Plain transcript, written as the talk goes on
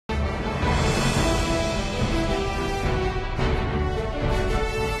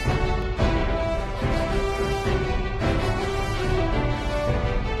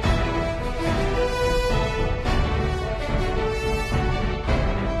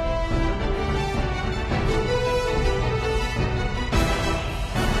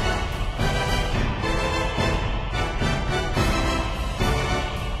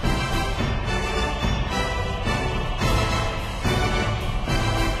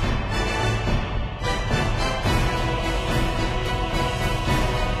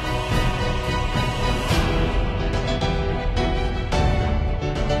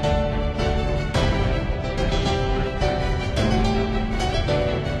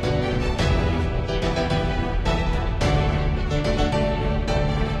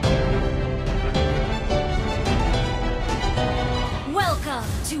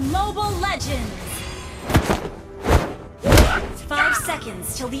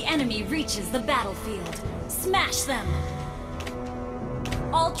the enemy reaches the battlefield. Smash them!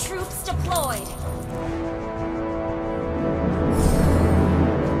 All troops deployed!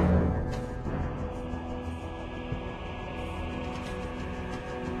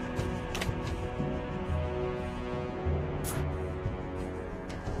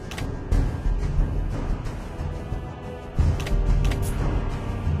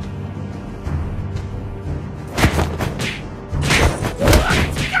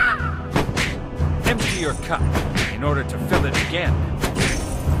 Empty your cup in order to fill it again.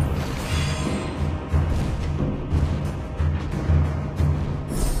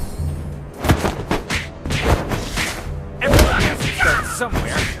 Everybody has to start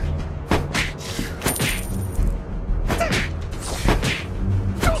somewhere.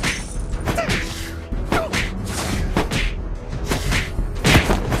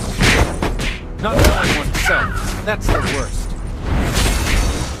 Not knowing oneself, that's the worst.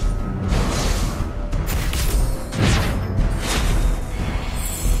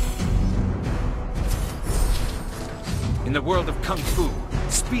 In the world of Kung Fu,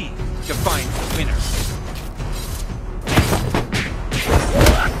 speed defines the winner.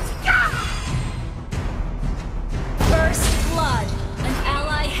 First blood! An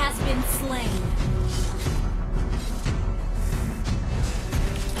ally has been slain.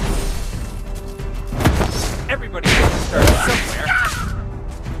 Everybody has to start somewhere.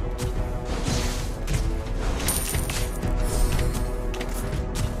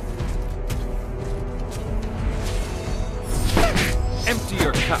 Empty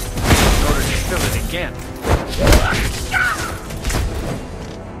your cup in order to fill it again.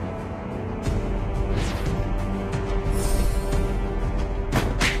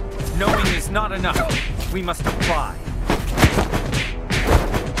 Knowing is not enough. We must apply.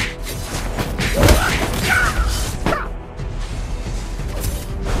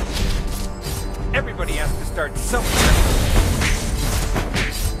 Everybody has to start somewhere.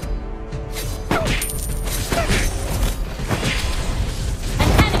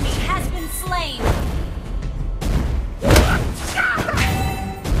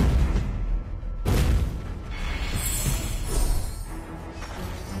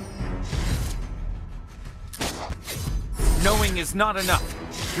 Knowing is not enough.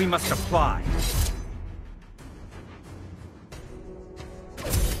 We must apply.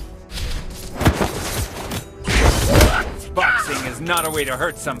 Boxing is not a way to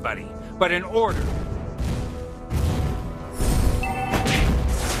hurt somebody, but an order.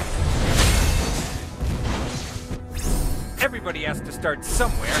 Everybody has to start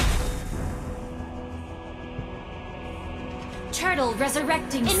somewhere. Turtle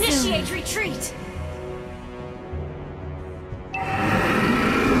resurrecting soon. Initiate retreat!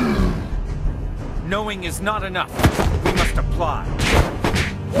 Knowing is not enough. We must apply.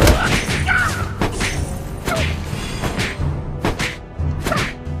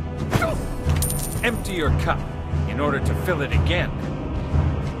 Empty your cup in order to fill it again.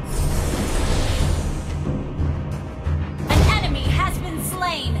 An enemy has been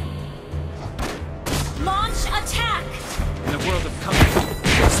slain. Launch attack! In the world of Kung Fu,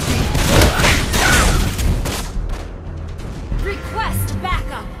 speed. Request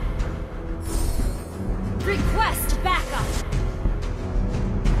backup! Request backup!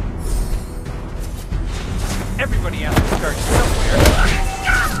 Everybody has to start somewhere.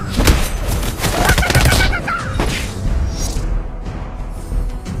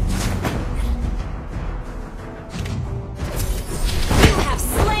 You have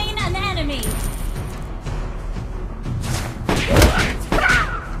slain an enemy!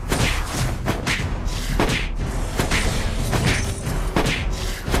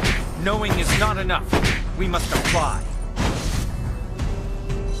 Knowing is not enough. We must apply.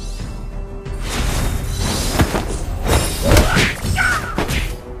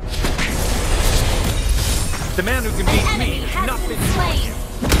 The man who can beat me has not been slain.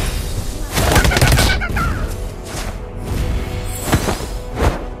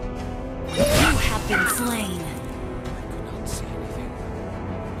 You have been slain. I could not see anything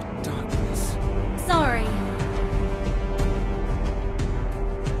but darkness. Sorry.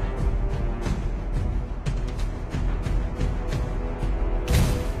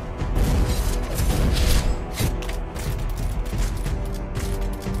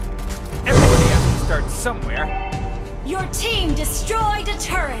 Everybody has to start somewhere. Your team destroyed a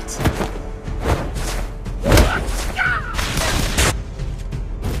turret!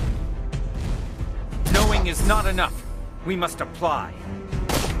 Knowing is not enough. We must apply.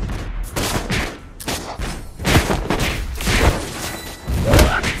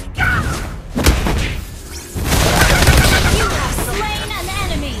 You have slain an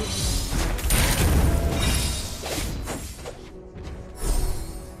enemy!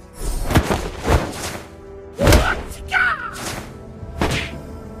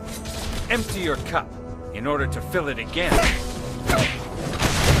 in order to fill it again.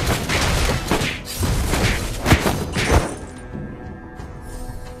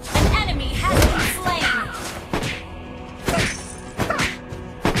 An enemy has been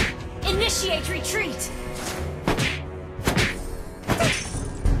slain. Initiate retreat.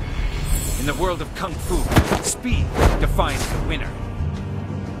 In the world of Kung Fu, speed defines the winner.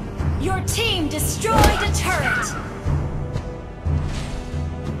 Your team destroyed a turret.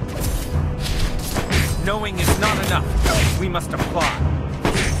 Knowing is not enough. We must apply.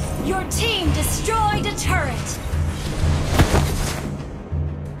 Your team destroyed a turret.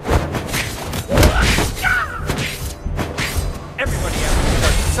 Everybody has to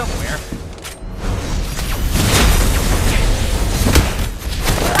start somewhere.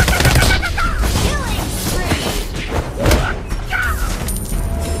 Killing spree.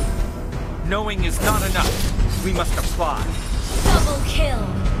 Knowing is not enough. We must apply. Double kill.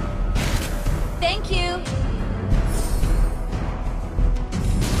 Thank you.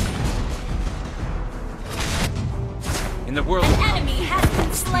 In the world An of Kung enemy Fu, has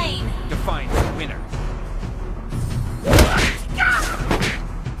been slain. defines the winner.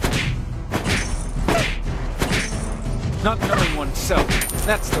 Not knowing oneself,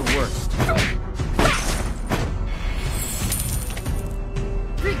 that's the worst.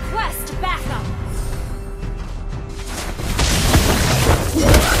 Request backup.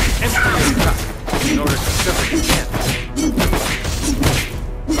 Empty your cup in order to fill it again.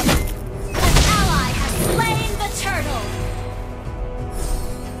 An ally has slain the turtle.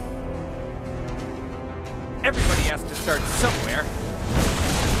 Everybody has to start somewhere.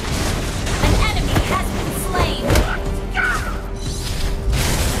 An enemy has been slain.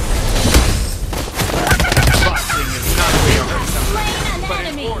 Boxing is not a way to hurt Slain somebody, an but in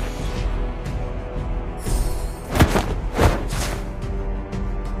enemy. order.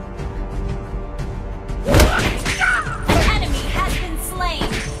 An enemy has been slain.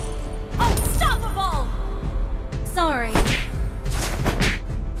 Unstoppable. Sorry.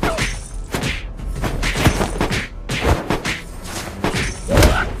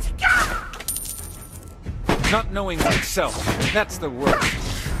 Not knowing oneself, that's the worst.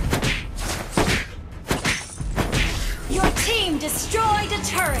 Your team destroyed a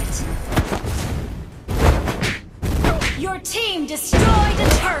turret. Your team destroyed a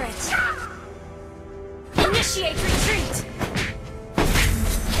turret. Initiate retreat.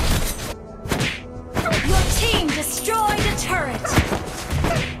 Your team destroyed a turret.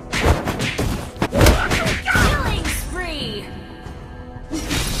 Killing spree.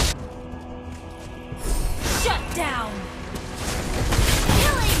 Shut down.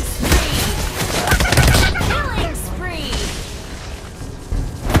 Killing spree. Killing spree.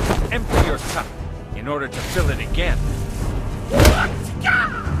 Empty your cup in order to fill it again.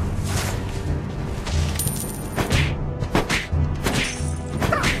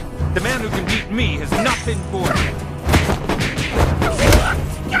 The man who can beat me has not been born yet.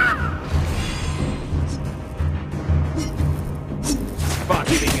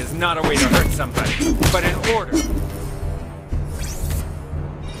 Boxing is not a way to hurt somebody, but in order.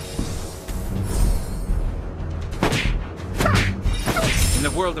 In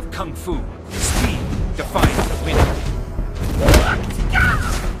the world of Kung Fu, speed defines the winner.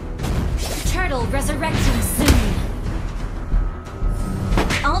 Turtle resurrecting soon.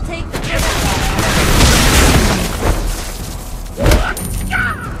 I'll take the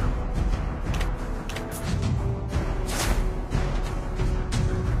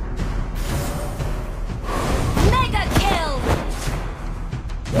Mega kill!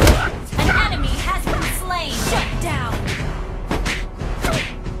 An enemy has been slain. Shut down.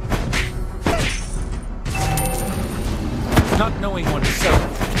 Not knowing oneself,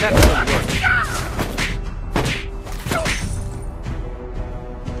 that's the worst.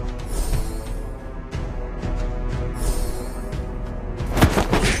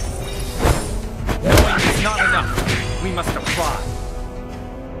 Knowing is not enough. We must apply.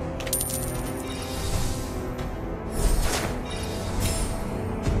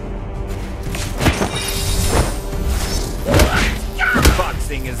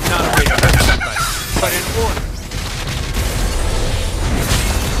 Boxing is not a way to hurt somebody, but in order.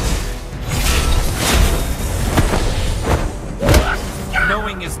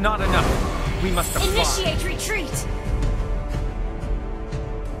 Knowing is not enough. We must apply. Initiate retreat.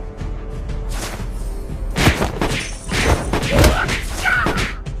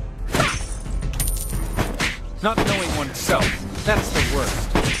 Not knowing oneself, that's the worst.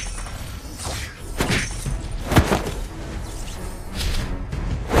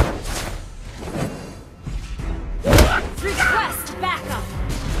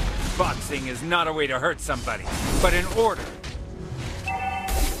 Boxing is not a way to hurt somebody, but an order.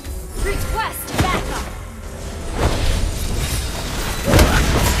 Request backup.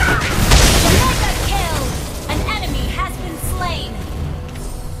 Mega kill. An enemy has been slain.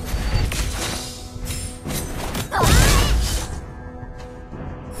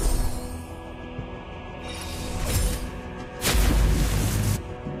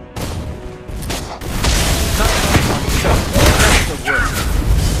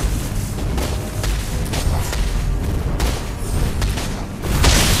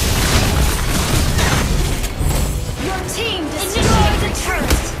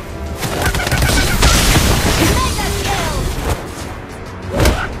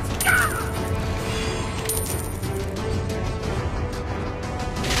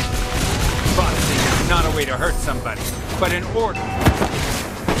 To hurt somebody, but in order.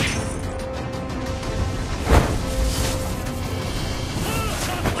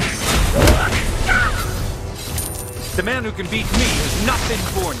 The man who can beat me has not been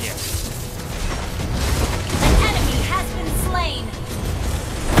born yet. An enemy has been slain.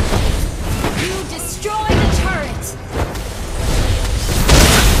 You destroy the turret.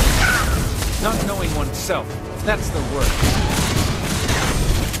 Not knowing oneself, that's the word.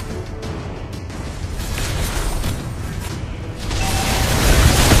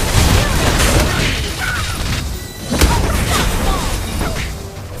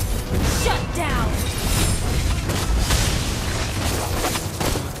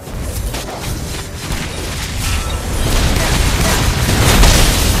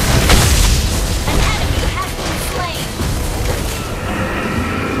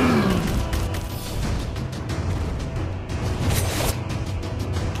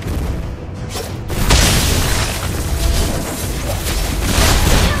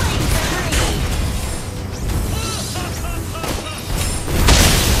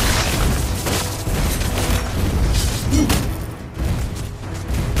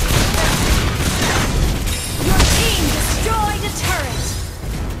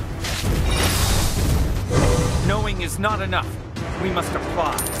 Knowing is not enough. We must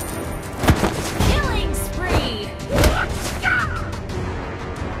apply. Killing spree!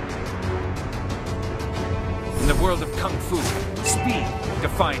 In the world of Kung Fu, speed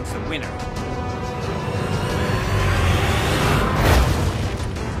defines the winner.